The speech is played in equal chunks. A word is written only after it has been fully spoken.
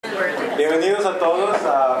Bienvenidos a todos.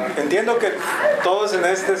 Entiendo que todos en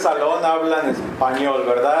este salón hablan español,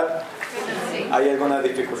 ¿verdad? ¿Hay alguna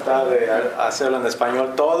dificultad de hacerlo en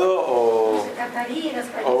español todo o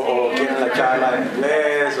quieren la charla en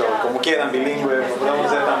inglés o como quieran, bilingüe? Lo podemos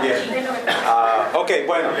hacer también. Ok,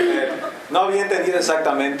 bueno, no había entendido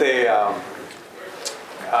exactamente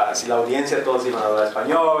si la audiencia todos iban a hablar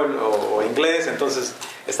español o inglés, entonces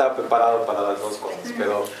estaba preparado para las dos cosas,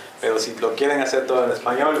 pero si lo quieren hacer todo en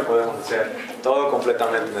español, lo podemos hacer todo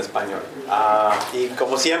completamente en español. Y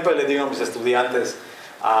como siempre les digo a mis estudiantes,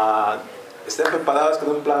 estén preparados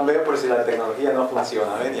con un plan B por si la tecnología no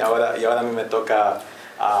funciona, ¿ven? Y ahora a mí me toca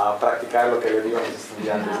practicar lo que les digo a mis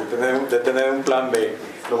estudiantes, de tener un plan B.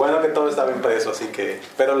 Lo bueno es que todo estaba impreso,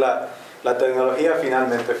 pero la tecnología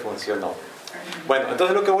finalmente funcionó. Bueno,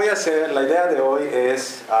 entonces lo que voy a hacer, la idea de hoy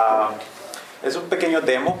es un pequeño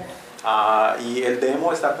demo, y el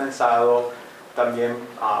demo está pensado también,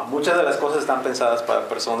 muchas de las cosas están pensadas para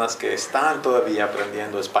personas que están todavía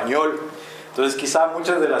aprendiendo español. Entonces quizá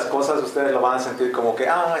muchas de las cosas ustedes lo van a sentir como que,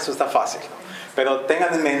 eso está fácil, ¿no? Pero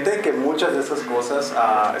tengan en mente que muchas de esas cosas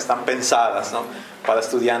están pensadas, ¿no? Para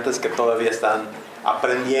estudiantes que todavía están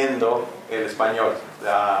aprendiendo el español.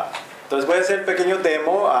 Entonces voy a hacer el pequeño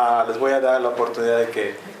demo, les voy a dar la oportunidad de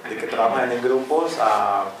que trabajen en grupos,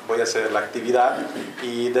 voy a hacer la actividad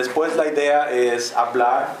y después la idea es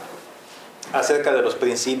hablar acerca de los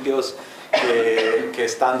principios que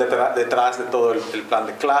están detrás de todo el plan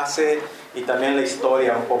de clase y también la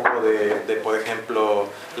historia un poco de por ejemplo,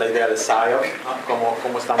 la idea de SIOP, ¿no?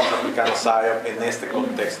 Cómo estamos aplicando SIOP en este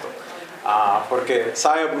contexto. Porque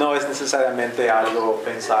SIOP no es necesariamente algo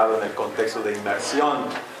pensado en el contexto de inmersión.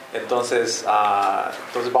 Entonces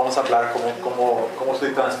vamos a hablar cómo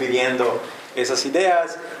estoy transfiriendo esas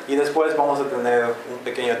ideas y después vamos a tener un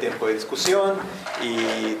pequeño tiempo de discusión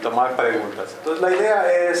y tomar preguntas. Entonces la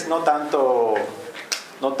idea es no tanto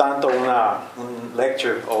un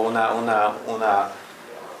lecture o una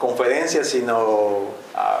conferencia, sino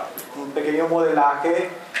un pequeño modelaje.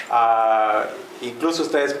 Incluso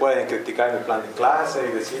ustedes pueden criticar el plan de clase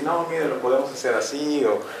y decir, no, mire, lo podemos hacer así,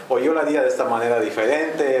 o yo lo haría de esta manera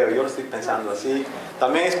diferente, o yo lo estoy pensando así.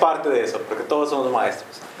 También es parte de eso, porque todos somos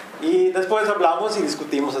maestros. Y después hablamos y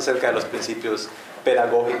discutimos acerca de los principios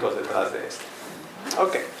pedagógicos detrás de esto.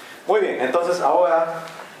 Ok, muy bien, entonces ahora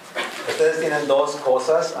ustedes tienen dos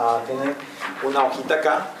cosas. Tienen una hojita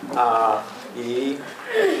acá y...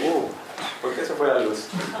 ¿por qué se fue la luz?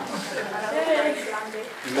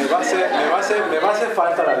 Me va a hacer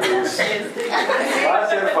falta la luz. Me va a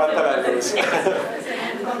hacer falta la luz.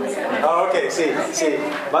 Ok, sí.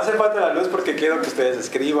 Va a hacer falta la luz porque quiero que ustedes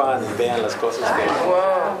escriban y vean las cosas que...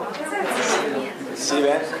 ¿Sí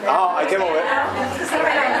ven? Hay que mover.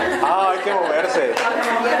 Hay que moverse.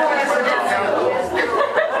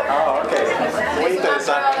 Ok. Muy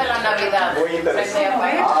interesante. Muy interesante.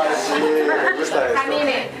 Sí, me gusta esto.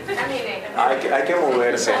 Hay que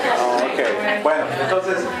moverse. Ok. Bueno,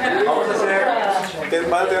 entonces vamos a hacer...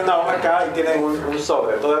 Van a tener una hoja acá y tienen un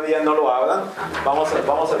sobre. Todavía no lo abran. Vamos a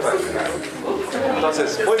practicar.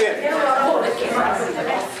 Entonces, muy bien.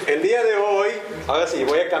 El día de hoy, ahora sí,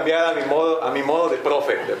 voy a cambiar a mi modo de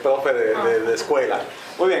profe de escuela.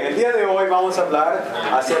 Muy bien, el día de hoy vamos a hablar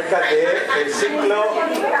acerca del ciclo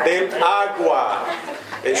del agua.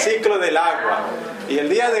 El ciclo del agua. Y el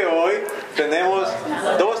día de hoy tenemos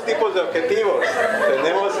dos tipos de objetivos.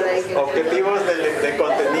 Tenemos objetivos de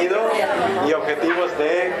contenido y objetivos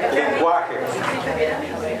de lenguaje.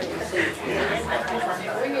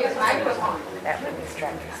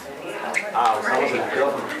 Usamos el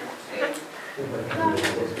micrófono.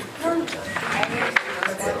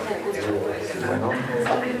 Bueno,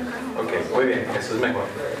 ok, muy bien, eso es mejor.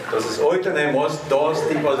 Entonces hoy tenemos dos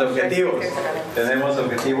tipos de objetivos. Tenemos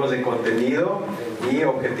objetivos de contenido y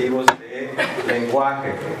objetivos de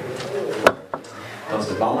lenguaje.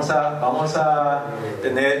 Entonces vamos a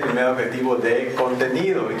tener el primer objetivo de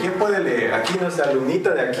contenido. ¿Y quién puede leer? Aquí nuestra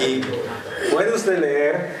alumnita de aquí. ¿Puede usted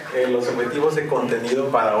leer los objetivos de contenido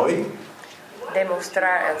para hoy?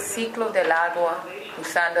 Demostrar el ciclo del agua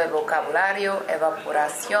usando el vocabulario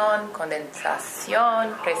evaporación,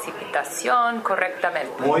 condensación, precipitación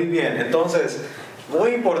correctamente. Muy bien, entonces,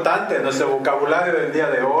 muy importante, nuestro vocabulario del día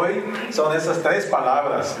de hoy son esas tres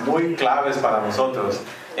palabras muy claves para nosotros: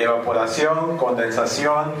 evaporación,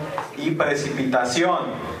 condensación y precipitación.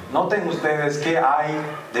 Noten ustedes qué hay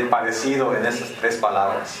de parecido en esas tres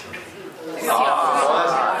palabras.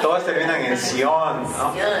 Todas terminan en sion,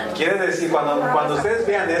 ¿no? Quiere decir, cuando ustedes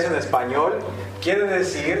vean eso en español, quiere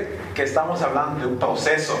decir que estamos hablando de un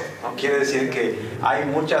proceso, ¿no? Quiere decir que hay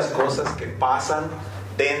muchas cosas que pasan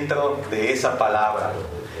dentro de esa palabra.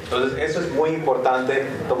 Entonces eso es muy importante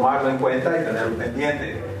tomarlo en cuenta y tenerlo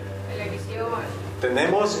pendiente.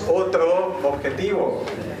 Tenemos otro objetivo,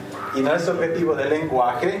 y nuestro objetivo del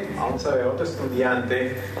lenguaje, vamos a ver otro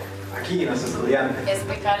estudiante, aquí nuestro estudiante.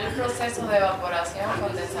 Explicar el proceso de evaporación,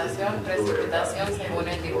 condensación, precipitación según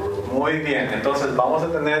el dibujo. Muy bien, entonces vamos a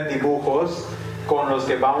tener dibujos con los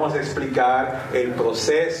que vamos a explicar el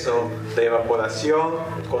proceso de evaporación,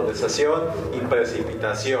 condensación y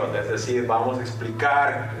precipitación. Es decir, vamos a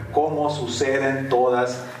explicar cómo suceden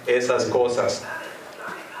todas esas cosas.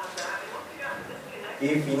 Y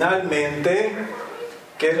finalmente,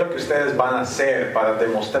 ¿qué es lo que ustedes van a hacer para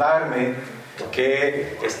demostrarme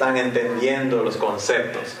que están entendiendo los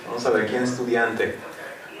conceptos? Vamos a ver, ¿quién es estudiante?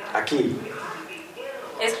 Aquí.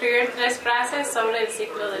 Escribir 3 frases sobre el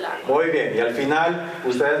ciclo del agua. Muy bien, y al final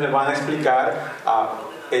ustedes me van a explicar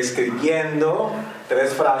escribiendo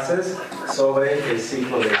 3 frases sobre el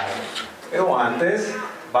ciclo del agua. Pero antes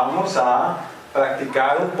vamos a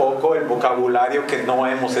practicar un poco el vocabulario que no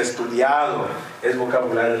hemos estudiado. Es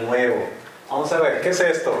vocabulario nuevo. Vamos a ver, ¿qué es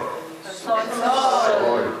esto? Sol.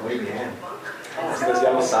 Muy bien. Ustedes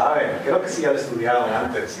ya lo saben. Creo que sí ya lo estudiaron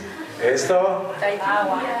antes. Esto.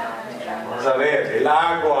 Agua. Vamos a ver, el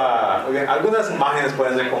agua. Muy bien. Algunas imágenes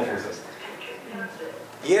pueden ser confusas.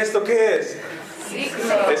 ¿Y esto qué es?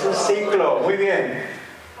 Ciclo. Es un ciclo. Muy bien.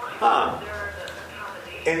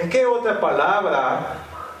 ¿En qué otra palabra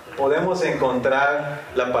podemos encontrar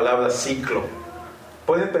la palabra ciclo?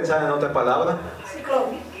 ¿Pueden pensar en otra palabra?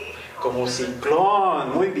 Ciclón. Como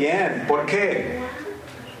ciclón. Muy bien. ¿Por qué?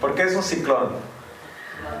 ¿Por qué es un ciclón?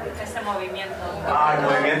 Ese movimiento. El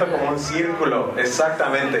movimiento como un círculo.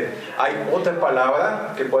 Exactamente. ¿Hay otra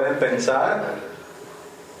palabra que pueden pensar?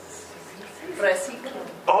 Reciclo.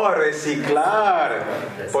 Reciclar.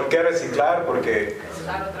 ¿Por qué reciclar? Porque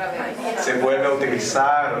se vuelve a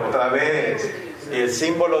utilizar otra vez. Y el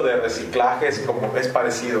símbolo de reciclaje es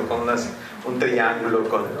parecido, con un triángulo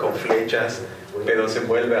con flechas, pero se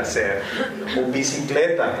vuelve a hacer. O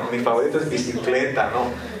bicicleta, mi favorito es bicicleta,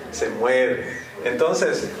 ¿no? Se mueve.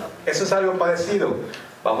 Entonces, eso es algo parecido.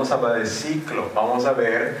 Vamos a hablar de ciclo, vamos a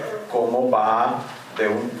ver cómo va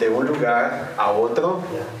de un lugar a otro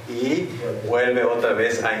y vuelve otra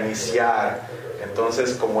vez a iniciar.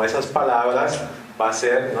 Entonces, como esas palabras, va a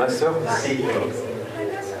ser nuestro ciclo.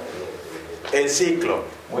 El ciclo,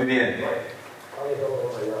 muy bien.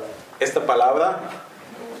 Esta palabra,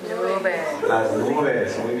 Nubes. las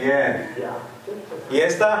nubes, muy bien. ¿Y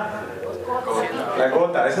esta? La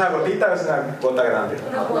gota. ¿Es una gotita o es una gota grande?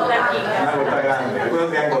 Una gota grande.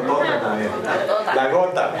 Algunos digan gotota también. La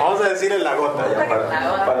gota. Vamos a decirle la gota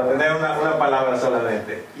ya para tener una palabra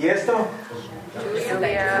solamente. ¿Y esto?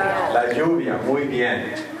 Lluvia. La lluvia, muy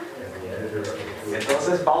bien.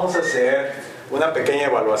 Entonces vamos a hacer una pequeña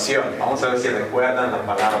evaluación. Vamos a ver si recuerdan la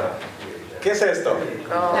palabra. ¿Qué es esto?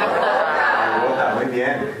 La gota, muy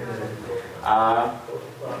bien. Agua.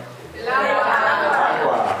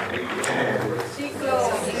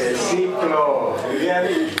 El ciclo. Muy bien.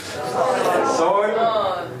 El sol.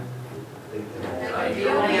 La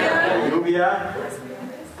lluvia.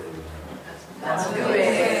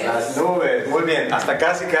 Las nubes. Muy bien. Hasta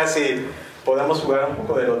casi podemos jugar un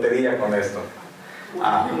poco de lotería con esto.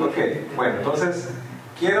 Ok. Bueno, entonces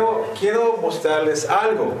quiero mostrarles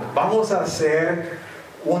algo. Vamos a hacer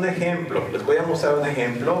un ejemplo. Les voy a mostrar un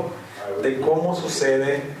ejemplo de cómo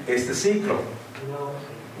sucede este ciclo.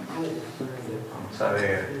 Vamos a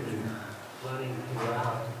ver.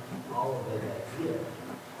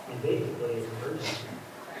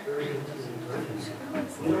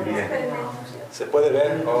 Muy bien. ¿Se puede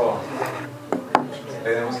ver?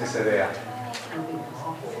 Esperemos que se vea.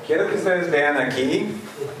 Quiero que ustedes vean aquí.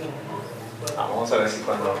 Vamos a ver si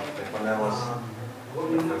cuando le ponemos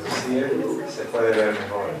reducir se puede ver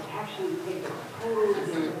mejor.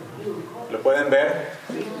 ¿Lo pueden ver?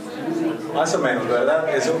 Más o menos, ¿verdad?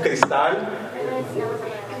 Es un cristal.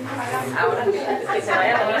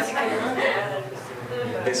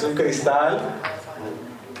 Es un cristal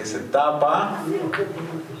que se tapa.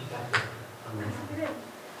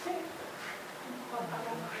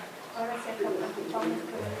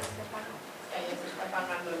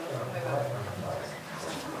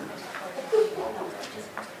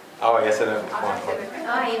 Ahora ya se ve mejor.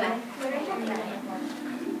 Ahí va.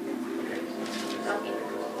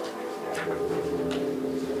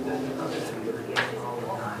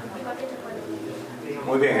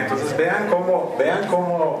 Muy bien, entonces vean cómo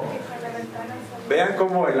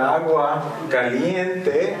el agua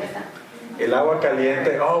caliente,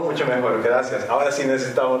 mucho mejor, gracias. Ahora sí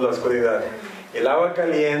necesitamos la oscuridad. El agua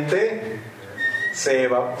caliente se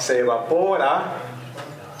evapora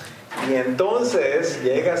y entonces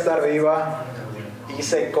llega hasta arriba y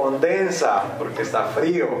se condensa porque está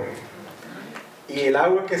frío. Y el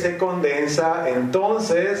agua que se condensa,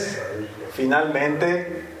 entonces,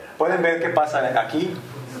 finalmente, ¿pueden ver qué pasa aquí?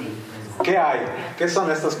 ¿Qué hay? ¿Qué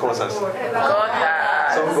son estas cosas?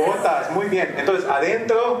 Gotas. Son gotas, muy bien. Entonces,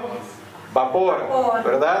 adentro, vapor,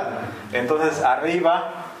 ¿verdad? Entonces,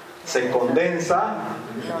 arriba se condensa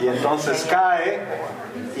y entonces cae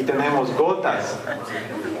y tenemos gotas.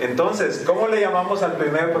 Entonces, ¿cómo le llamamos al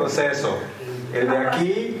primer proceso? El de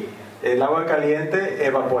aquí, el agua caliente,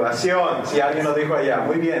 evaporación. Si alguien lo dijo allá,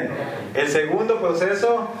 muy bien. El segundo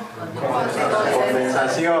proceso,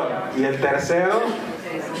 condensación. Y el tercero,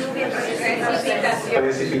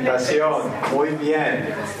 precipitación. Muy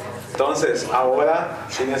bien. Entonces, ahora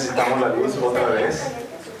sí necesitamos la luz otra vez.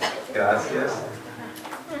 Gracias.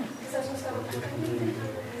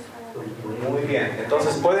 Muy bien.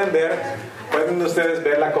 Entonces, pueden ustedes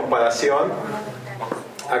ver la comparación.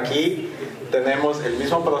 Aquí tenemos el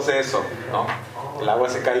mismo proceso, ¿no? El agua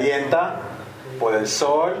se calienta por el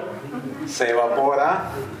sol, se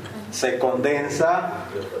evapora, se condensa,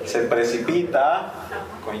 se precipita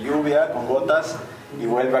con lluvia, con gotas y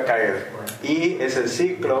vuelve a caer. Y es el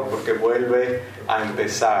ciclo porque vuelve a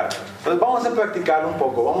empezar. Entonces vamos a practicar un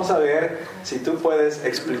poco. Vamos a ver si tú puedes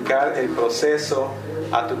explicar el proceso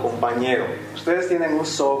a tu compañero. Ustedes tienen un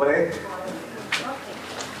sobre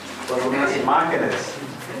con unas imágenes.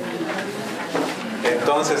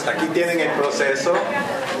 Entonces, aquí tienen el proceso.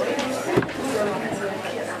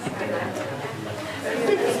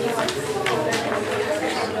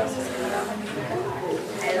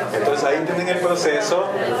 Entonces, ahí tienen el proceso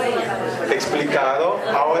explicado.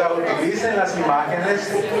 Ahora utilicen las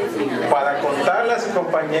imágenes para contarle a su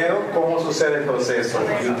compañero cómo sucede el proceso.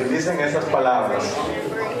 Y utilicen esas palabras.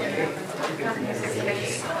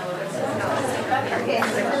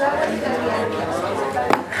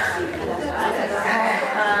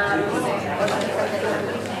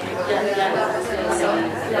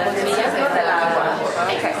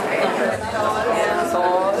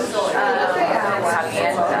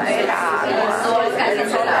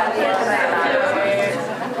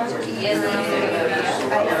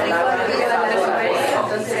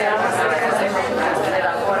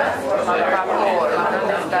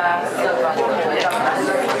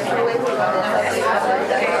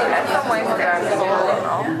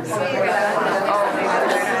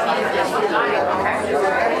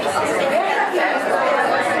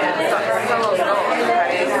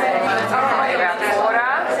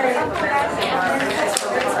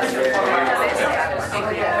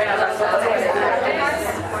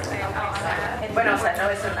 Bueno, o sea, no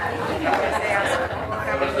es una...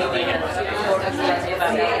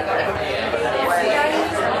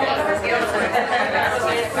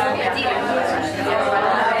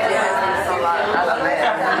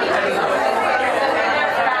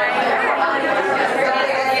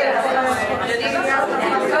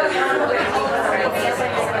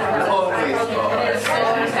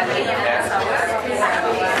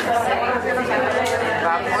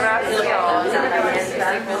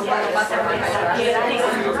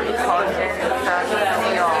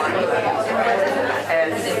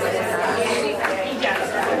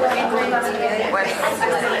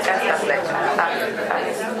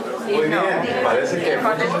 Muy bien, parece que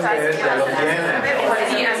muchos de ustedes ya lo tienen.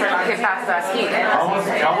 ¿Qué pasa aquí?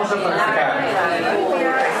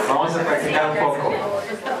 Vamos a practicar un poco.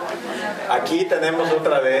 Aquí tenemos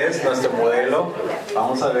otra vez nuestro modelo.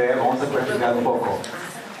 Vamos a practicar un poco.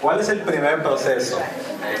 ¿Cuál es el primer proceso?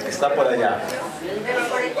 Está por allá.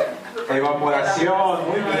 Evaporación,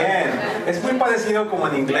 muy bien. Es muy parecido como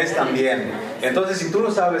en inglés también. Entonces, si tú lo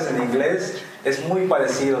sabes en inglés, es muy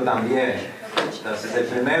parecido también. Entonces, el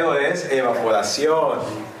primero es evaporación.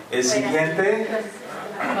 El siguiente,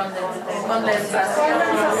 Condensación.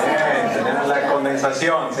 bien, tenemos la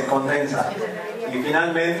condensación, se condensa. Y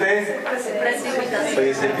finalmente,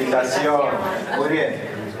 precipitación. Muy bien.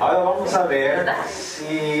 Ahora vamos a ver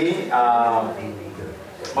si...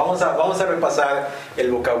 Vamos a repasar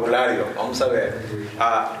el vocabulario. Vamos a ver.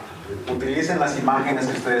 Utilicen las imágenes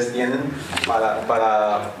que ustedes tienen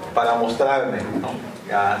para mostrarme, ¿no?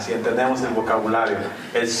 Si entendemos el vocabulario.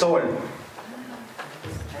 El sol.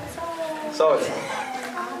 Sol.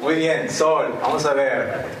 Muy bien, sol. Vamos a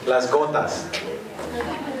ver. Las gotas.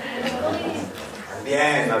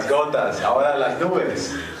 Bien, las gotas. Ahora las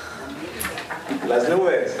nubes. Las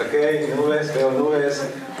nubes, ok, nubes, veo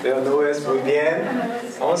nubes, muy bien.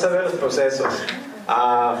 Vamos a ver los procesos.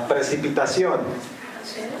 Precipitación.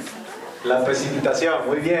 La precipitación,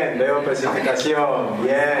 muy bien, veo precipitación,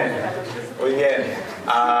 bien, muy bien.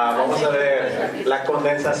 Vamos a ver, la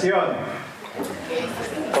condensación.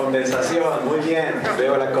 Condensación, muy bien.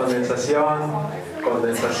 Veo la condensación.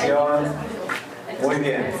 Muy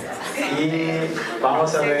bien. Y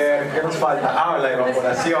vamos a ver, ¿qué nos falta? La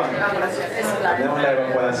evaporación. Tenemos la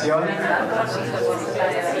evaporación.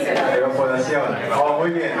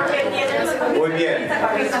 Muy bien. Muy bien.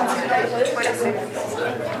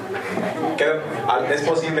 Es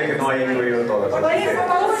posible que no haya incluido todas.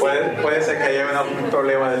 Puede ser que haya un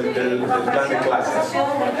problema del plan de clases.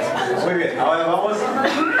 Muy bien, ahora vamos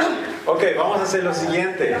a hacer lo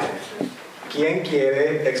siguiente. ¿Quién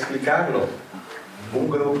quiere explicarlo? Un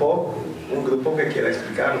grupo que quiera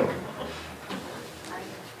explicarlo.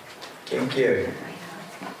 ¿Quién quiere?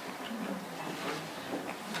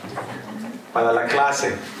 Para la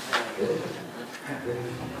clase.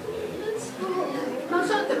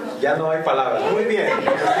 Ya no hay palabras. Muy bien.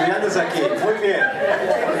 Estudiantes aquí. Muy bien.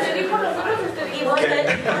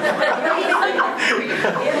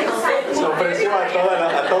 Se ofreció a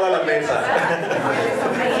toda la mesa.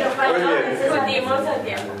 Muy bien.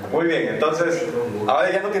 Muy bien. Entonces,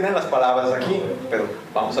 ahora ya no tienen las palabras aquí, pero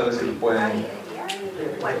vamos a ver si lo pueden.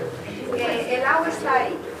 Bueno, el agua está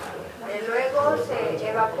ahí. Luego se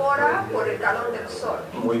evapora por el calor del sol.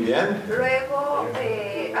 Muy bien. Luego,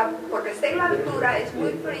 porque está en la altura, es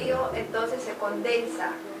muy frío, entonces se condensa,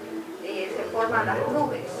 se forman las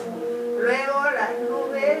nubes. Luego las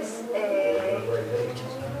nubes,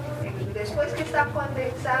 después que están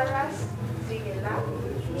condensadas, sigue el agua.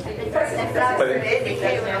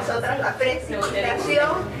 La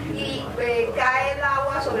precipitación y cae el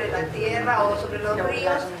agua sobre la tierra o sobre los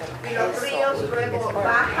ríos, y los ríos luego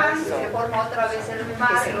bajan, se forma otra vez el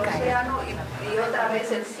mar, el océano, y otra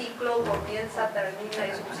vez el ciclo termina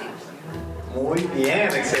y subsiste. Muy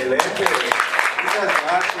bien, excelente. Muchas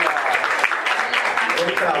gracias.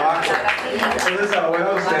 Buen trabajo. Entonces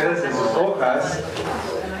ahora ustedes en sus hojas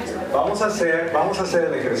vamos a hacer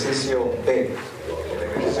el ejercicio B.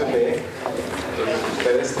 Entonces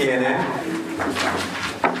ustedes tienen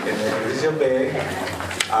en el ejercicio B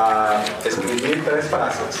a escribir 3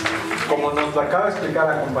 frases. Como nos lo acaba de explicar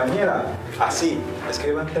la compañera, así,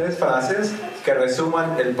 escriban 3 frases que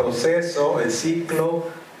resuman el proceso, el ciclo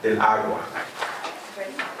del agua.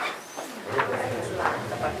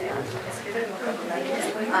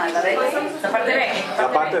 La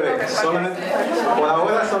parte B. Solamente, por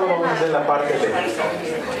ahora solo vamos a hacer la parte B.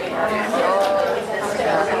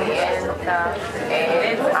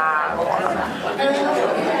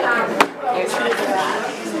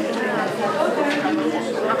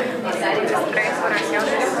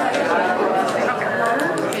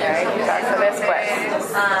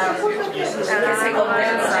 Se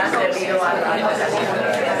condensa debido a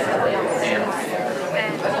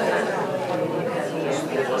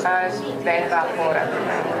la evapora.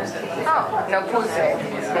 No puse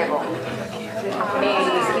luego. Y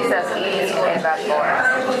quizás evapora.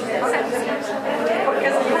 Porque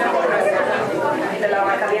es del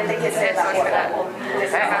agua caliente que se evapora.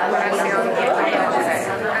 Evaporación.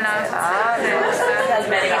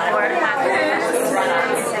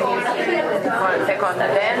 Se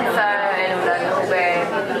condensa en una nube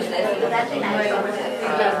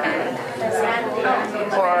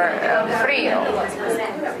por frío.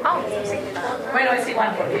 Sí. Bueno, es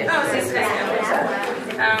igual porque no, sí, sí.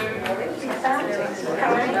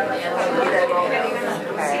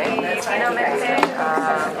 Finalmente,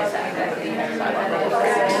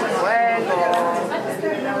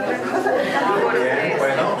 Bien,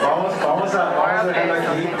 bueno, vamos a dejarlo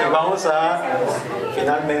aquí y vamos a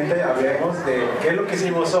finalmente hablemos de qué es lo que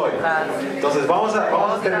hicimos hoy. Entonces vamos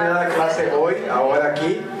a terminar la clase hoy, ahora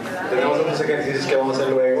aquí. Tenemos otros ejercicios que vamos a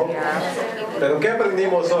hacer luego. Pero ¿qué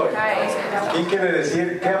aprendimos hoy? ¿Quién quiere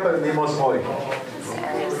decir qué aprendimos hoy?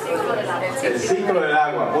 El ciclo del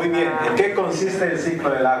agua. Muy bien. ¿En qué consiste el ciclo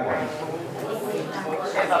del agua?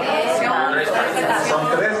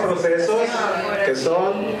 Son 3 procesos que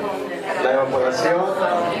son la evaporación,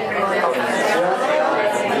 condensación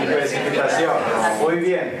y precipitación. Muy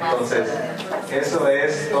bien. Entonces, eso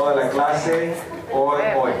es toda la clase por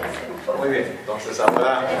hoy. Muy bien. Entonces,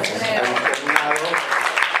 ahora hemos terminado la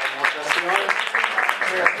demostración.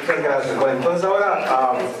 Muchas gracias. Bueno, entonces ahora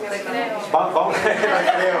vamos a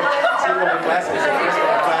ver la clase.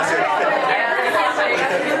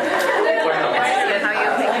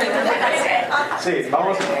 Sí,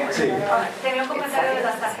 vamos. Sí. Tenía un comentario de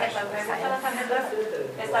las tarjetas. Me gustan las tarjetas.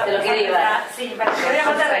 De lo que iba. Sí, para que voy a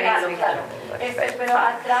mandar regalo, claro. Pero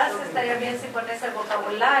atrás estaría bien si pones el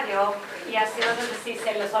vocabulario y así, si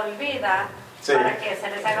se les olvida, Sí. para que se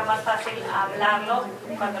les haga más fácil hablarlo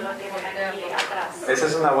cuando lo tienen aquí atrás. Esa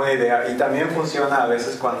es una buena idea y también funciona a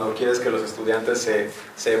veces cuando quieres que los estudiantes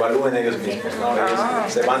se evalúen ellos mismos, ¿no?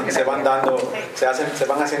 Ellos se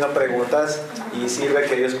van haciendo preguntas y sirve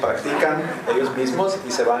que ellos practican ellos mismos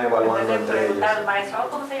y se van evaluando entre ellos.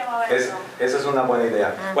 ¿Cómo se llamaba eso? Esa es una buena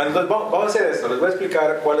idea. Bueno, entonces vamos a hacer esto. Les voy a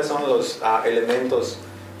explicar cuáles son los elementos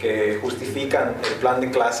que justifican el plan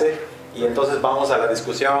de clase y entonces vamos a la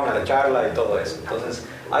discusión, a la charla y todo eso. Entonces,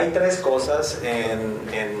 hay tres cosas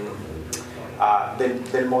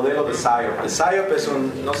del modelo de SIOP. El SIOP es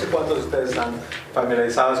no sé cuántos de ustedes están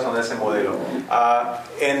familiarizados con ese modelo.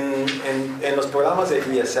 En los programas de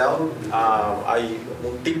ESL hay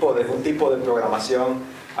un tipo de programación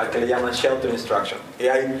al que le llaman Shelter Instruction. Y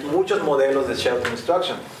hay muchos modelos de Shelter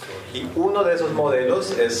Instruction. Y uno de esos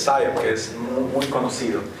modelos es SIOP, que es muy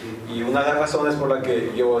conocido. Y una de las razones por la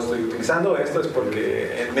que yo estoy utilizando esto es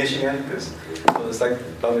porque en Michigan, que es donde está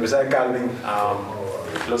la Universidad de Calvin,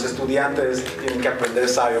 los estudiantes tienen que aprender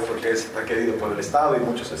SIOP porque es requerido por el Estado y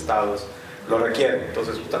muchos estados lo requieren.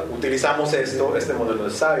 Entonces utilizamos este modelo de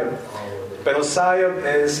SIOP. Pero SIOP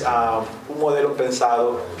es un modelo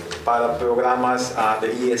pensado para programas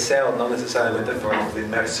de ESL, no necesariamente programas de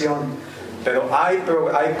inmersión. Pero hay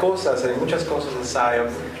muchas cosas en SIOP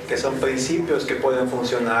que son principios que pueden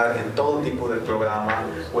funcionar en todo tipo de programa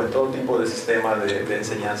o en todo tipo de sistema de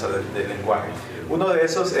enseñanza de lenguaje. Uno de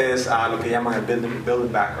esos es lo que llaman el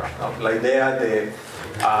building background, ¿no? La idea de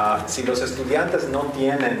si los estudiantes no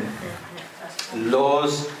tienen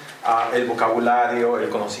el vocabulario, el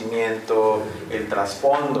conocimiento, el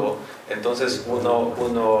trasfondo, entonces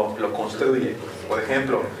uno lo construye. Por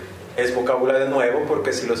ejemplo, es vocabulario nuevo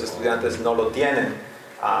porque si los estudiantes no lo tienen,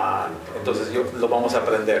 entonces lo vamos a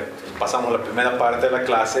aprender. Entonces, pasamos la primera parte de la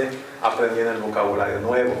clase aprendiendo el vocabulario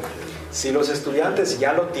nuevo. Si los estudiantes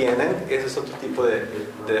ya lo tienen, ese es otro tipo de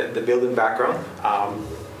building background,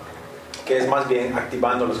 que es más bien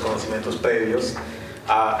activando los conocimientos previos.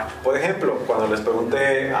 Por ejemplo, cuando les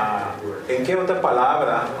pregunté ¿en qué otra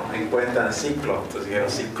palabra encuentran ciclo? Entonces dijeron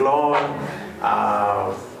ciclón,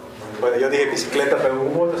 bueno, yo dije bicicleta, pero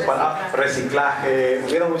hubo otras palabras, reciclaje,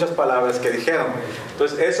 hubieron muchas palabras que dijeron.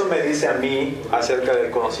 Entonces eso me dice a mí acerca del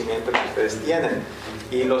conocimiento que ustedes tienen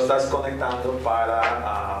y lo estás conectando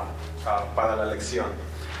para la lección.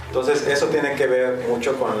 Entonces eso tiene que ver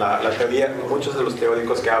mucho con la teoría. Muchos de los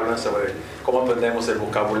teóricos que hablan sobre cómo aprendemos el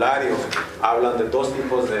vocabulario hablan de dos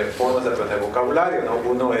tipos de formas de aprender vocabulario, ¿no?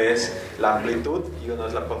 Uno es la amplitud y uno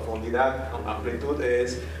es la profundidad, ¿no? Amplitud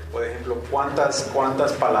es, por ejemplo, cuántas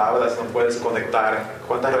palabras no puedes conectar,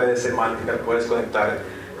 cuántas redes semánticas puedes conectar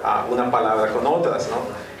a una palabra con otras,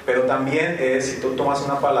 ¿no? Pero también es, si tú tomas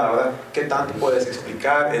una palabra, ¿qué tanto puedes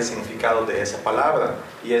explicar el significado de esa palabra?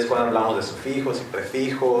 Y es cuando hablamos de sufijos y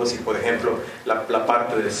prefijos y, por ejemplo, la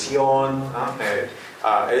parte de sion, ¿no?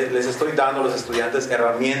 Les estoy dando a los estudiantes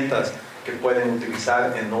herramientas que pueden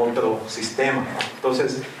utilizar en otro sistema.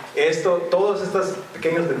 Entonces, todos estos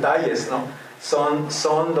pequeños detalles, ¿no?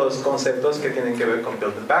 son los conceptos que tienen que ver con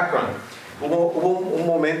building background. Hubo un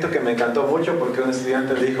momento que me encantó mucho porque un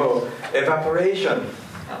estudiante dijo evaporation.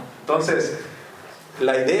 Entonces,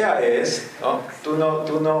 la idea es, ¿no?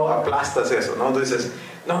 Tú no aplastas eso, ¿no? Tú dices,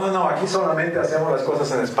 no, aquí solamente hacemos las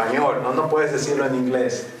cosas en español, no puedes decirlo en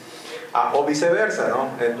inglés. O viceversa, ¿no?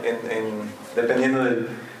 Dependiendo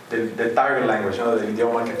del target language, ¿no? Del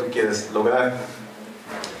idioma que tú quieres lograr.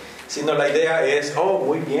 Sino la idea es,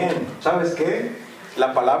 muy bien, ¿sabes qué?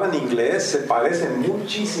 La palabra en inglés se parece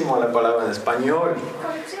muchísimo a la palabra en español.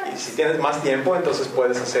 Y si tienes más tiempo, entonces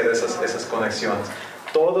puedes hacer esas conexiones.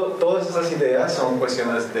 Todas esas ideas son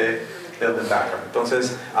cuestiones de building background.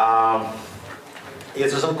 Entonces, y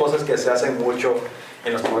esas son cosas que se hacen mucho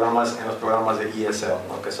en los programas de ESL,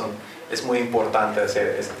 ¿no? Es muy importante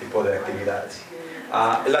hacer este tipo de actividades.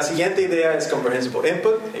 La siguiente idea es Comprehensible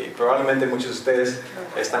Input, y probablemente muchos de ustedes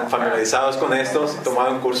están familiarizados con estos,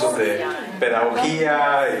 tomaron cursos de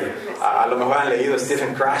pedagogía, y a lo mejor han leído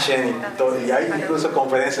Stephen Krashen y hay incluso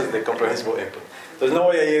conferencias de Comprehensible Input. Entonces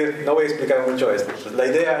no voy a explicar mucho esto. Pues la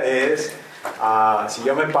idea es, si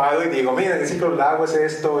yo me paro y digo, mira, el ciclo del agua es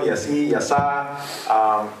esto y así y asá,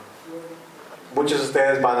 muchos de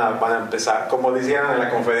ustedes van a empezar, como decían en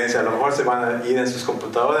la conferencia, a lo mejor se van a ir en sus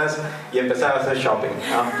computadoras y empezar a hacer shopping,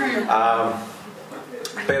 ¿no?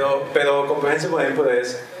 Pero Comprehensible Input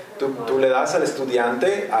es, tú le das al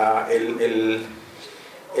estudiante el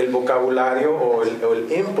vocabulario o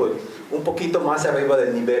el input un poquito más arriba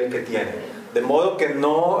del nivel que tiene. De modo que el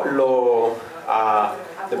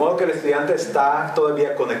estudiante está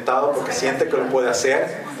todavía conectado porque siente que lo puede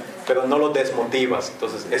hacer, pero no lo desmotivas.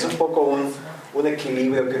 Entonces es un poco un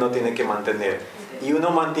equilibrio que uno tiene que mantener. Y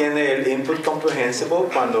uno mantiene el input comprehensible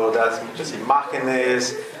cuando das muchas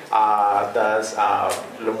imágenes,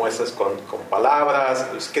 lo muestras con palabras,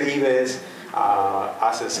 lo escribes,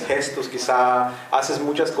 haces gestos quizá, haces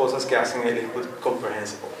muchas cosas que hacen el input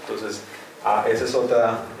comprehensible. Entonces, esa es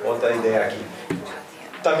otra idea aquí.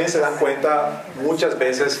 También se dan cuenta, muchas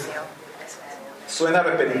veces suena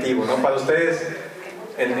repetitivo, ¿no? Para ustedes,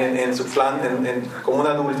 en su plan, como un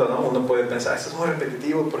adulto, ¿no? Uno puede pensar, esto es muy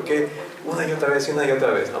repetitivo, ¿por qué una y otra vez y una y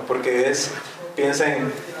otra vez? ¿No? Porque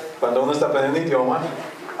piensen, cuando uno está aprendiendo un idioma,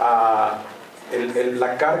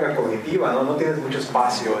 la carga cognitiva, ¿no? No tienes mucho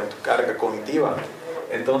espacio en tu carga cognitiva.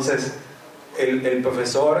 Entonces, el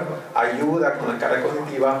profesor ayuda con la carga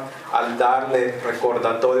cognitiva al darle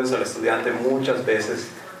recordatorios al estudiante muchas veces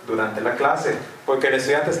durante la clase, porque el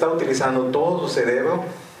estudiante está utilizando todo su cerebro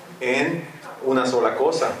en una sola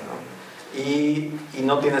cosa, ¿no? Y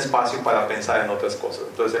no tiene espacio para pensar en otras cosas.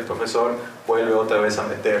 Entonces el profesor vuelve otra vez a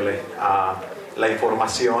meterle a la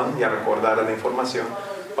información y a recordar la información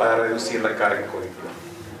para reducir la carga cognitiva.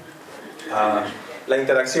 La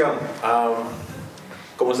interacción.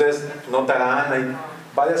 Como ustedes notarán, hay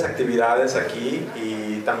varias actividades aquí,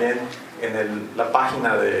 y también en la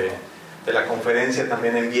página de la conferencia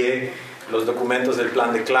también envié los documentos del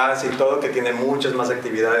plan de clase y todo, que tiene muchas más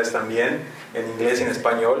actividades también en inglés y en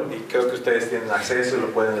español, y creo que ustedes tienen acceso y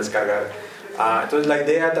lo pueden descargar. Entonces la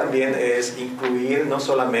idea también es incluir no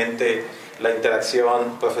solamente la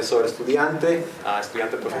interacción profesor-estudiante,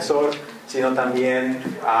 estudiante-profesor, sino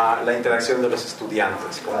también la interacción de los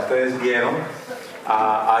estudiantes. Como ustedes vieron,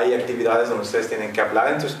 hay actividades donde ustedes tienen que hablar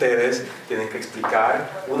entre ustedes, tienen que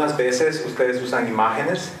explicar. Unas veces ustedes usan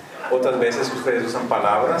imágenes, otras veces ustedes usan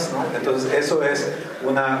palabras, ¿no? Entonces eso es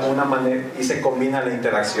una manera, y se combina la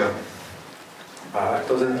interacción.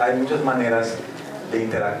 Entonces hay muchas maneras de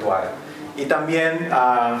interactuar. Y también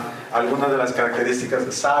algunas de las características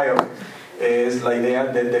de SCIO es la idea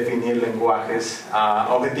de definir lenguajes,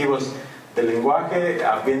 objetivos del lenguaje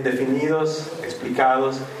bien definidos,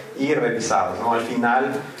 explicados y revisados, ¿no? Al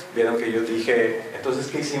final vieron que yo dije, entonces,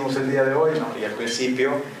 ¿qué hicimos el día de hoy? ¿No? Y al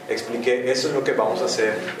principio expliqué, eso es lo que vamos a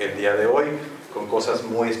hacer el día de hoy, con cosas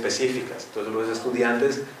muy específicas. Entonces los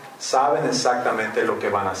estudiantes saben exactamente lo que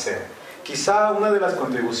van a hacer. Quizá una de las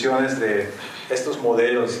contribuciones de estos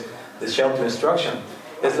modelos de Shelter Instruction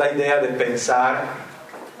es la idea de pensar,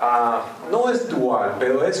 no es dual,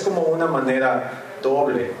 pero es como una manera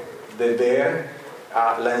doble de ver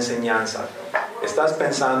la enseñanza. Estás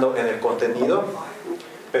pensando en el contenido,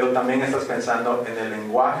 pero también estás pensando en el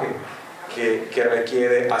lenguaje que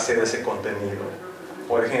requiere hacer ese contenido.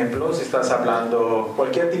 Por ejemplo, si estás hablando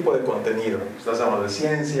cualquier tipo de contenido, estás hablando de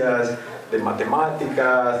ciencias, de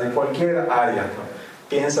matemáticas, de cualquier área, ¿no?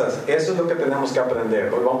 Piensas, eso es lo que tenemos que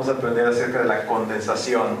aprender. Hoy vamos a aprender acerca de la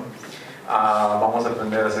condensación, vamos a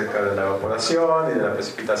aprender acerca de la evaporación y de la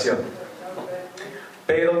precipitación.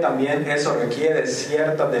 Pero también eso requiere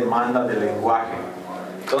cierta demanda de lenguaje.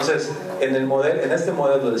 Entonces, en este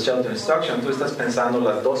modelo de Shelter Instruction, tú estás pensando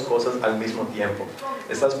las dos cosas al mismo tiempo.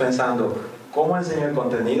 Estás pensando cómo enseñar el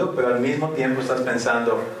contenido, pero al mismo tiempo estás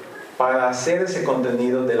pensando, para hacer ese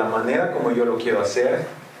contenido de la manera como yo lo quiero hacer,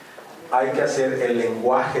 hay que hacer el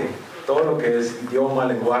lenguaje, todo lo que es idioma,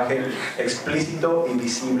 lenguaje explícito y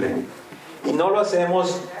visible. Y no lo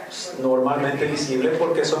hacemos normalmente visible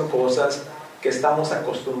porque son cosas que estamos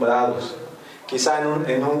acostumbrados. Quizá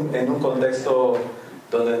en un contexto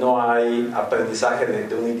donde no hay aprendizaje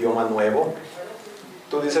de un idioma nuevo,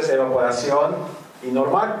 tú dices evaporación y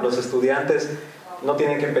normal, los estudiantes no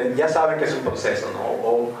tienen que ya saben que es un proceso, ¿no?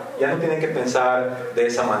 O ya no tienen que pensar de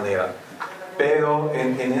esa manera. Pero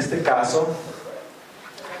en este caso,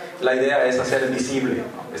 la idea es hacer visible,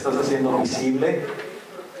 ¿no? Estás haciendo visible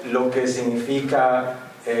lo que significa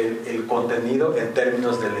el contenido en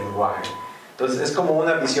términos de lenguaje. Entonces es como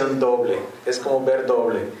una visión doble, es como ver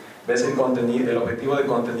doble. Ves el contenido, el objetivo de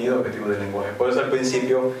contenido, el objetivo de lenguaje. Por eso al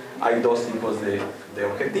principio hay dos tipos de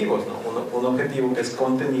objetivos, ¿no? Un objetivo que es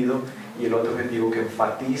contenido y el otro objetivo que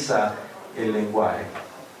enfatiza el lenguaje.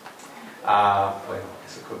 Bueno,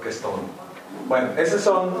 eso creo que es todo. Bueno, esas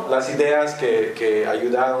son las ideas que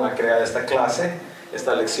ayudaron a crear esta clase,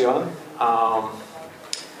 esta lección.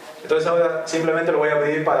 Entonces ahora simplemente lo voy a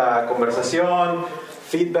abrir para conversación,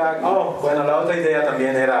 feedback. Bueno, la otra idea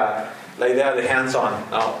también era la idea de hands-on,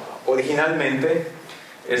 ¿no? Originalmente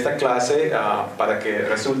esta clase, para que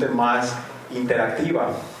resulte más interactiva,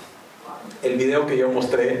 el video que yo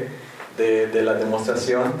mostré de la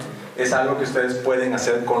demostración es algo que ustedes pueden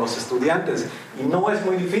hacer con los estudiantes y no es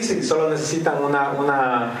muy difícil, solo necesitan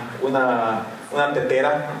una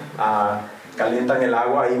tetera, calientan el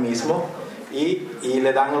agua ahí mismo y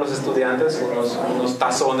le dan a los estudiantes unos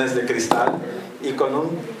tazones de cristal y con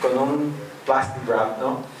un plastic wrap,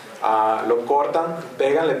 ¿no? Lo cortan,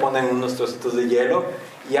 pegan, le ponen unos trocitos de hielo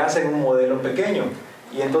y hacen un modelo pequeño.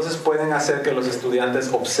 Y entonces pueden hacer que los estudiantes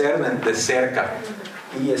observen de cerca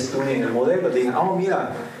y estudien el modelo. Digan, oh,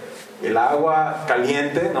 mira, el agua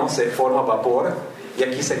caliente, ¿no? Se forma vapor y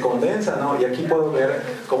aquí se condensa, ¿no? Y aquí puedo ver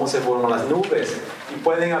cómo se forman las nubes. Y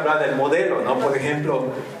pueden hablar del modelo, ¿no? Por ejemplo,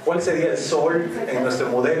 ¿cuál sería el sol en nuestro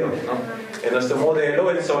modelo, ¿no? En nuestro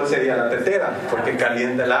modelo el sol sería la tetera, porque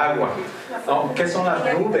calienta el agua, ¿no? ¿Qué son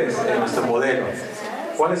las nubes en nuestro modelo?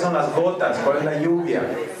 ¿Cuáles son las gotas? ¿Cuál es la lluvia?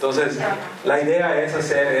 Entonces, la idea es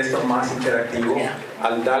hacer esto más interactivo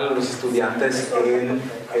al darle a los estudiantes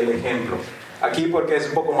el ejemplo. Aquí, porque es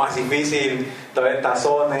un poco más difícil traer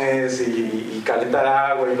tazones y calentar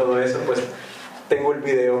agua y todo eso, pues tengo el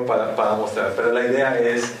video para mostrar. Pero la idea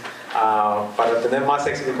es, para tener más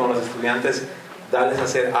éxito con los estudiantes, darles a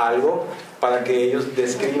hacer algo para que ellos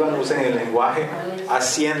describan, usen el lenguaje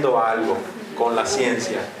haciendo algo con la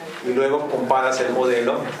ciencia. Y luego comparas el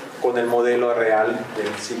modelo con el modelo real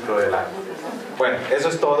del ciclo del agua. Bueno, eso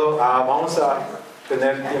es todo. Vamos a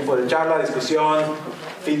tener tiempo de charla, discusión,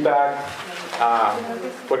 feedback,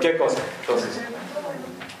 cualquier cosa. Entonces,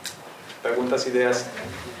 preguntas, ideas.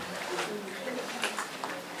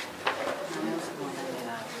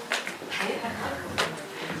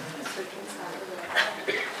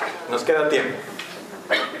 Nos queda tiempo.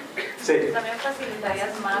 Sí. También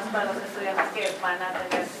facilitarías más para los estudiantes que van a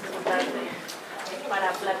tener dificultades para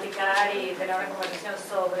platicar y tener una conversación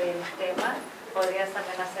sobre el tema. Podrías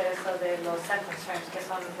también hacer eso de los sentence frames, que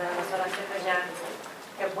son de las oraciones ya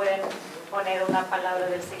que pueden poner una palabra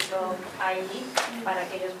del ciclo ahí para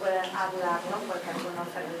que ellos puedan hablarlo, porque algunos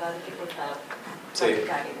tienen la dificultad de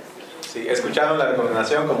platicar y decir. Sí, escucharon la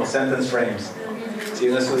recomendación como sentence frames. Si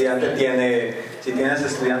un estudiante si tienes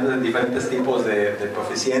estudiantes de diferentes tipos de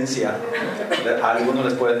proficiencia, a algunos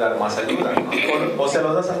les puedes dar más ayuda, ¿no? O se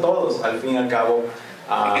los das a todos, al fin y al cabo,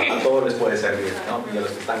 a todos les puede servir, ¿no? Y a los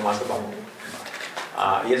que están más abajo.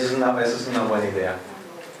 Y eso es una buena idea.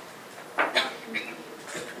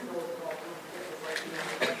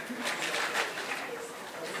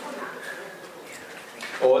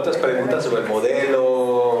 O otras preguntas sobre el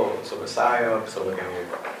modelo, sobre PSYOP, sobre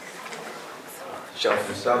Shelf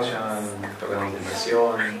Instruction, programas de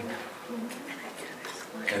inversión,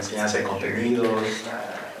 enseñanza de contenidos.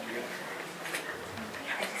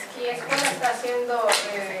 Y escuela está haciendo,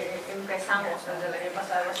 empezamos desde el año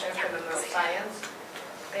pasado a hacer con el Neuroscience,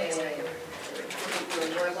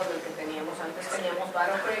 el nuevo del que teníamos antes, teníamos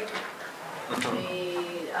Battle Creek.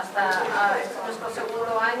 Y hasta este es nuestro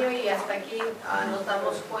segundo año y hasta aquí nos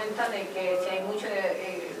damos cuenta de que si hay mucho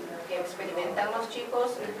que experimentan los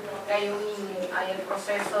chicos, que hay el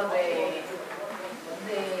proceso de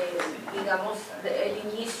digamos, el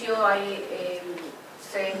inicio,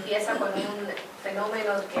 se empieza con un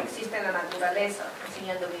fenómeno que existe en la naturaleza,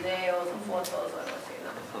 enseñando videos o fotos o algo así,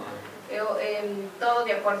 ¿no? Todo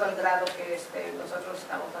de acuerdo al grado que nosotros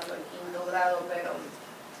estamos dando el quinto grado, pero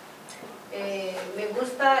me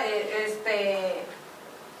gusta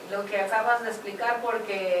lo que acabas de explicar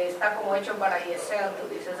porque está como hecho para ESL,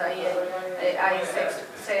 tú dices, ahí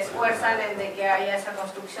se esfuerzan en de que haya esa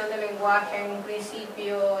construcción del lenguaje en un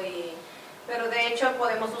principio, pero de hecho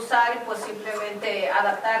podemos usar y pues simplemente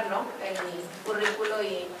adaptarlo en el currículo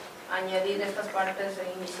y añadir estas partes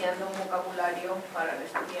iniciando un vocabulario para el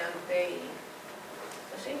estudiante y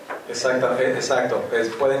pues sí. Exacto. Pues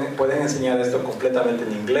pueden enseñar esto completamente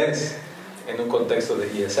en inglés en un contexto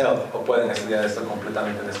de ESL, o pueden estudiar esto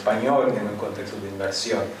completamente en español en un contexto de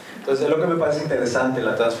inversión. Entonces, lo que me parece interesante,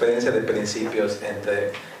 la transferencia de principios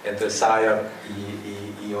entre SIOP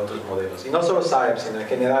y otros modelos. Y no solo SIOP, sino en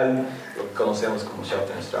general lo que conocemos como Shelf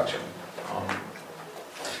Instruction.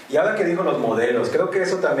 Y ahora que digo los modelos, creo que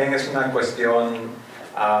eso también es una cuestión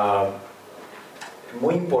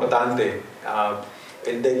muy importante,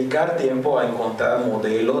 el dedicar tiempo a encontrar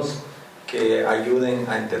modelos que ayuden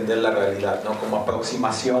a entender la realidad, ¿no? Como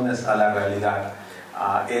aproximaciones a la realidad,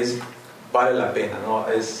 vale la pena, ¿no?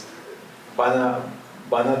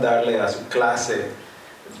 Van a darle a su clase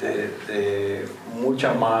de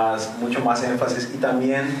mucho más énfasis, y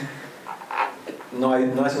también no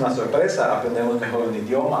es una sorpresa, aprendemos mejor un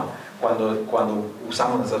idioma cuando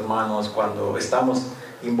usamos nuestras manos, cuando estamos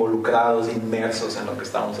involucrados, inmersos en lo que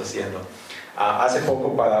estamos haciendo. Hace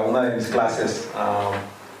poco, para una de mis clases,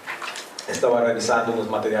 estaba revisando unos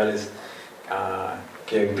materiales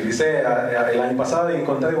que utilicé el año pasado y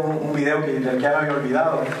encontré un video del que había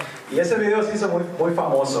olvidado, y ese video se hizo muy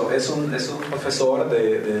famoso. Es un profesor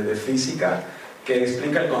de física que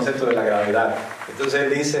explica el concepto de la gravedad. Entonces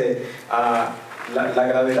él dice, la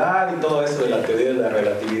gravedad y todo eso de la teoría de la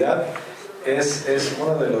relatividad es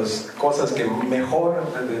una de las cosas que de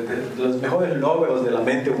los mejores logros de la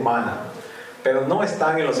mente humana, pero no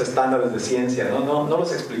están en los estándares de ciencia, no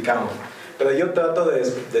los explicamos. Pero yo trato de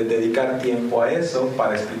dedicar tiempo a eso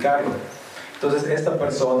para explicarlo. Entonces esta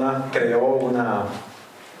persona creó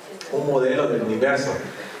un modelo del universo,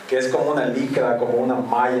 que es como una licra, como una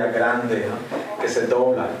malla grande, ¿no?, que se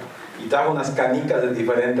dobla. Y trajo unas canicas de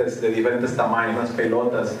diferentes tamaños, unas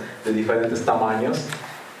pelotas de diferentes tamaños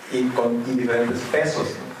y diferentes pesos,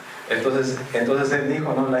 ¿no? Entonces él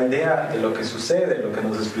dijo, ¿no?, la idea de lo que sucede, lo que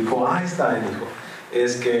nos explicó Einstein, dijo,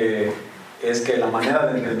 es que la manera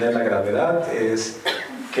de entender la gravedad es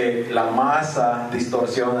que la masa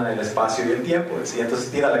distorsiona el espacio y el tiempo, y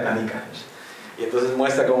entonces tira la canica. Y entonces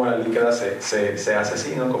muestra cómo la licra se hace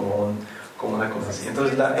así, ¿no?, como una cosa así.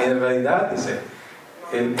 Entonces en realidad, dice,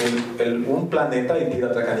 un planeta, y tira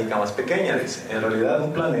otra canica más pequeña, dice, en realidad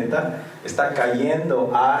un planeta está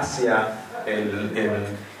cayendo hacia el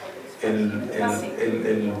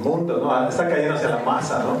mundo, ¿no?, está cayendo hacia la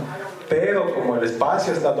masa, ¿no?, pero como el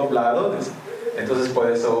espacio está doblado, dice, entonces por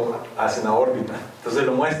eso hace una órbita. Entonces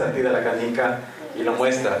lo muestra, tira la canica y lo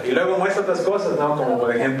muestra, y luego muestra otras cosas, ¿no?, como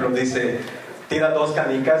por ejemplo dice, tira dos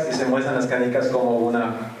canicas y se muestran las canicas como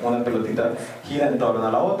una pelotita gira en torno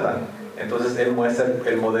a la otra. Entonces él muestra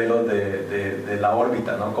el modelo de la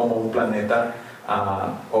órbita, ¿no?, como un planeta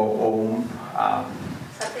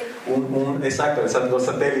exacto, los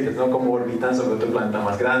satélites, ¿no?, como orbitan sobre otro planeta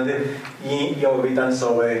más grande y orbitan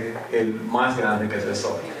sobre el más grande, que es el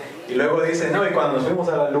Sol. Y luego dice, no, y cuando nos fuimos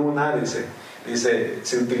a la Luna, dice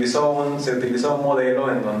se utilizó un modelo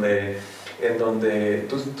en donde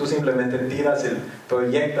tú simplemente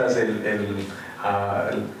proyectas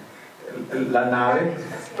la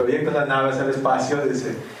nave hacia el espacio,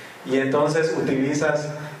 dice, y entonces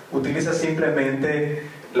utilizas simplemente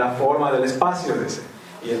la forma del espacio, dice,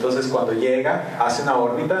 y entonces cuando llega hace una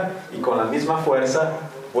órbita y con la misma fuerza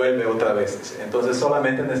vuelve otra vez, dice. Entonces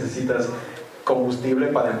solamente necesitas combustible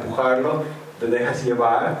para empujarlo, te dejas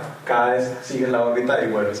llevar, caes, sigues la órbita y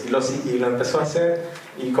vuelves. Y lo empezó a hacer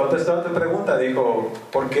y contestó a otra pregunta, dijo,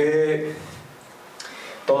 ¿por qué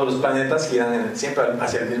todos los planetas giran siempre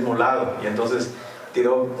hacia el mismo lado? Y entonces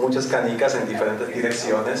tiró muchas canicas en diferentes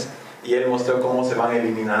direcciones y él mostró cómo se van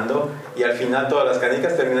eliminando y al final todas las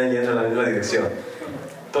canicas terminan yendo en la misma dirección.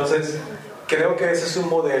 Entonces creo que ese es un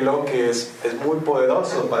modelo que es muy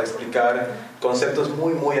poderoso para explicar conceptos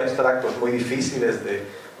muy muy abstractos, muy difíciles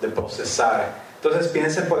de procesar. Entonces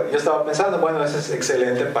yo estaba pensando, bueno, eso es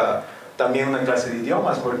excelente para también una clase de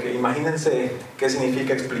idiomas, porque imagínense qué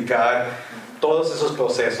significa explicar todos esos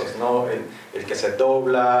procesos, ¿no? El que se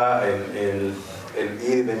dobla, el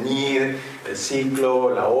ir y venir, el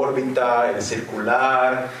ciclo, la órbita, el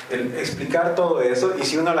circular, explicar todo eso, y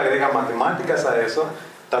si uno le agrega matemáticas a eso,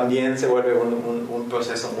 también se vuelve un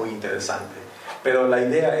proceso muy interesante. Pero la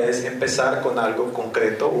idea es empezar con algo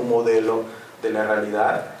concreto, un modelo de la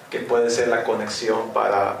realidad, que puede ser la conexión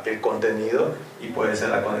para el contenido y puede ser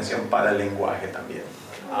la conexión para el lenguaje también.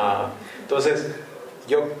 Entonces,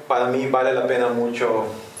 para mí vale la pena mucho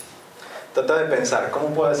tratar de pensar cómo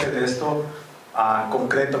puedo hacer esto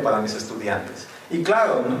concreto para mis estudiantes. Y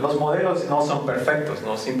claro, los modelos no son perfectos,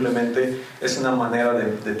 ¿no? Simplemente es una manera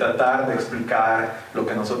de tratar de explicar lo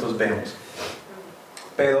que nosotros vemos.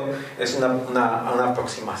 Pero es una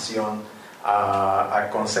aproximación a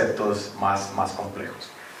conceptos más complejos.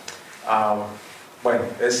 Bueno,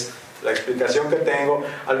 es la explicación que tengo.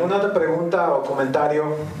 ¿Alguna otra pregunta o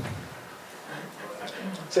comentario?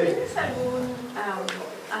 Sí. ¿Tienes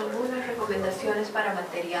algunas recomendaciones para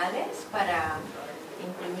materiales, para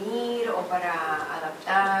imprimir o para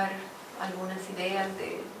adaptar, algunas ideas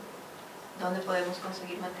de dónde podemos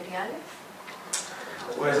conseguir materiales?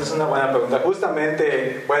 Pues es una buena pregunta.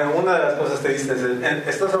 Justamente, bueno, una de las cosas que dices,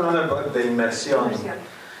 estás hablando de inmersión.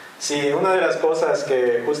 Sí, una de las cosas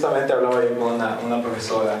que justamente hablaba yo con una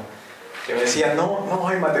profesora que me decía, no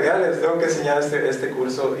hay materiales, tengo que enseñar este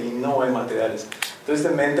curso y no hay materiales.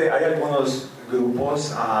 Tristemente hay algunos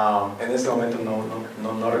grupos, en este momento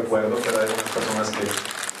no recuerdo, pero hay algunas personas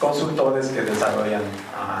consultores que desarrollan,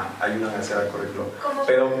 ayudan a hacer el currículo.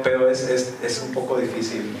 Pero es un poco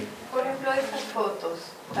difícil. Por ejemplo, estas fotos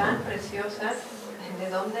tan preciosas, ¿de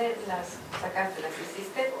dónde las sacaste? ¿Las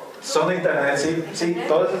hiciste? Son de internet, sí,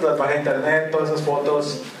 todas las páginas de internet, todas esas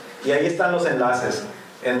fotos, y ahí están los enlaces.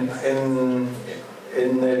 En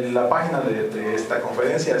la página de esta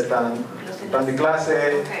conferencia están el plan de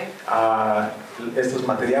clase, estos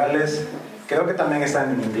materiales, creo que también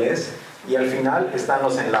están en inglés, y al final están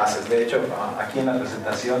los enlaces. De hecho, aquí en la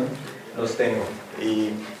presentación los tengo.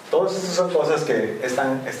 Y todas esas son cosas que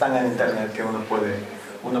están en internet que uno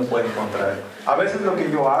puede encontrar. A veces lo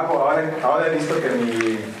que yo hago, ahora he visto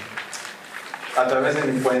que a través de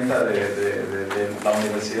mi cuenta de la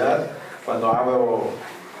universidad, cuando abro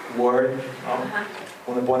Word, ¿no?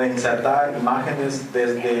 Uno pone insertar imágenes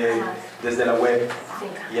desde la web,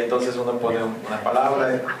 y entonces uno pone una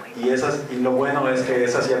palabra, y lo bueno es que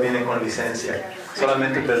esas ya vienen con licencia,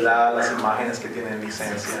 solamente te da las imágenes que tienen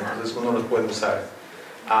licencia, entonces uno los puede usar.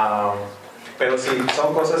 Pero sí,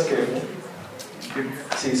 son cosas que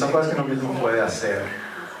uno mismo puede hacer.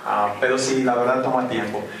 Pero sí, la verdad toma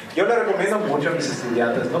tiempo. Yo le recomiendo mucho a mis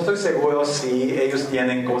estudiantes, no estoy seguro si ellos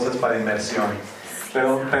tienen cosas para inmersión,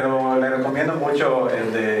 pero le recomiendo mucho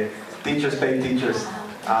el de Teachers Pay Teachers,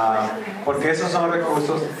 porque esos son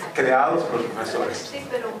recursos creados por profesores. Sí,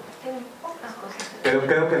 pero tienen pocas cosas. Pero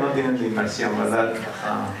creo que no tienen de inmersión, ¿verdad?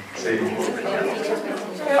 Sí.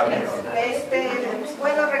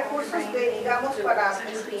 Buenos recursos digamos para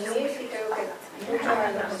imprimir, sí creo que muchos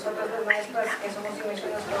de nosotros los maestros que somos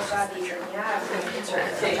inmersiones nos toca diseñar,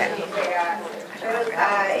 crear. Pero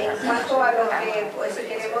en cuanto a lo que, pues si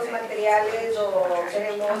queremos materiales o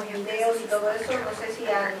queremos videos y todo eso, no sé si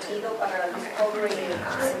han ido para la Discovery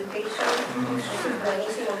Education,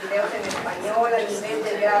 buenísimos videos en español a nivel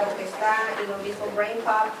del grado que está, y lo mismo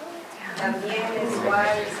BrainPop también es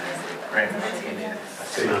igual.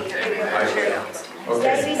 Sí. Y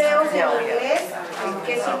hay videos en inglés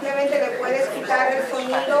que simplemente le puedes quitar el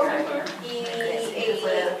sonido y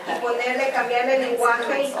cambiarle el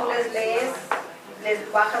lenguaje, y tú les lees,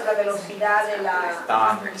 les bajas la velocidad de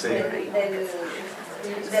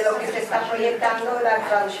lo que se está proyectando, la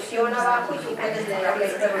traducción abajo, y tú puedes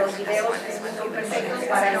leerle, pero los videos son perfectos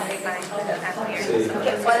para lo que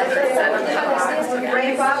necesitas. ¿Cuál es el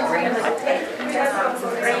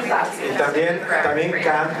Y también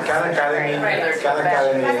Khan Academy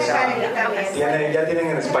ya tienen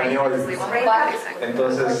en español.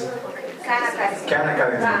 Entonces, Khan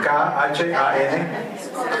Academy, K-H-A-N,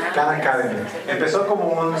 Khan Academy. Empezó como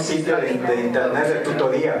un sitio de internet de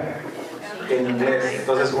tutoría en inglés.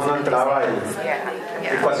 Entonces uno entraba y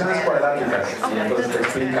ecuaciones cuadráticas, y entonces te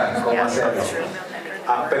explican cómo hacerlo.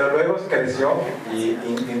 Pero luego creció y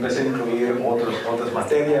empecé a incluir otras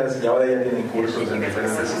materias, y ahora ya tienen cursos en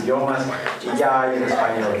diferentes idiomas y ya hay en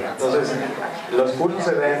español. Entonces los cursos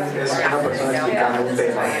se ven, es una persona explicando un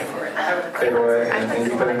tema, pero en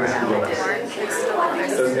diferentes idiomas.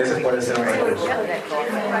 Entonces ese puede ser un recurso.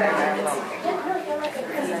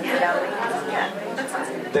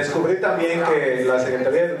 Descubrí también que la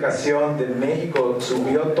Secretaría de Educación de México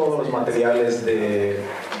subió todos los materiales de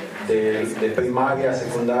primaria,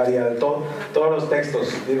 secundaria, todos los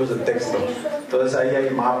textos, libros de texto. Entonces ahí hay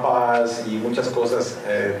mapas y muchas cosas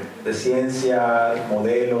de ciencia,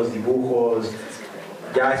 modelos, dibujos,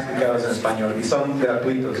 ya explicados en español, y son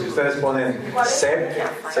gratuitos. Si ustedes ponen SEP,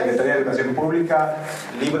 Secretaría de Educación Pública,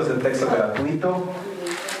 libros de texto gratuito,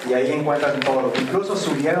 y ahí encuentran todo. Incluso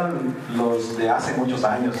subieron los de hace muchos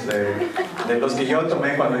años, de los que yo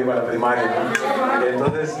tomé cuando iba a la primaria, ¿no?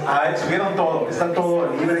 Entonces subieron todo, está todo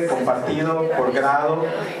libre, compartido por grado,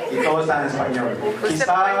 y todo está en español.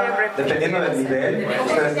 Quizá, dependiendo del nivel,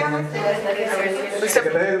 ustedes tienen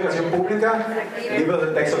Secretaría de Educación Pública, libros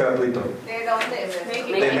de texto gratuito. ¿De dónde?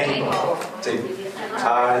 De México, sí.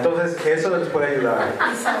 Entonces eso les puede ayudar.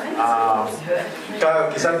 Claro,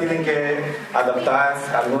 quizá tienen que adaptar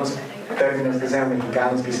algunos términos que sean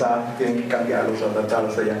mexicanos, quizá tienen que cambiarlos o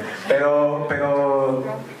adaptarlos allá, pero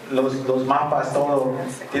los mapas, todo,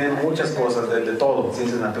 tienen muchas cosas de todo,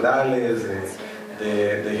 ciencias naturales,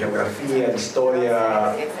 de geografía, de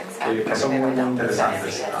historia, que son muy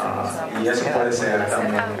interesantes, y eso puede ser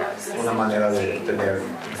también una manera de tener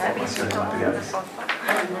información y materiales.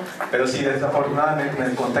 Pero sí, desafortunadamente en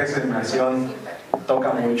el contexto de inmersión toca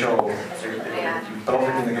mucho, el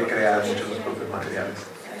profe tiene que crear muchos de los propios materiales.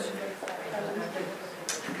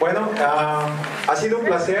 Bueno, ha sido un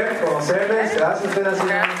placer conocerles. Gracias, ustedes.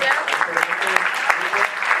 Gracias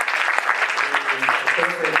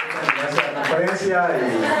a la conferencia,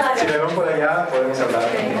 y si me ven por allá podemos hablar.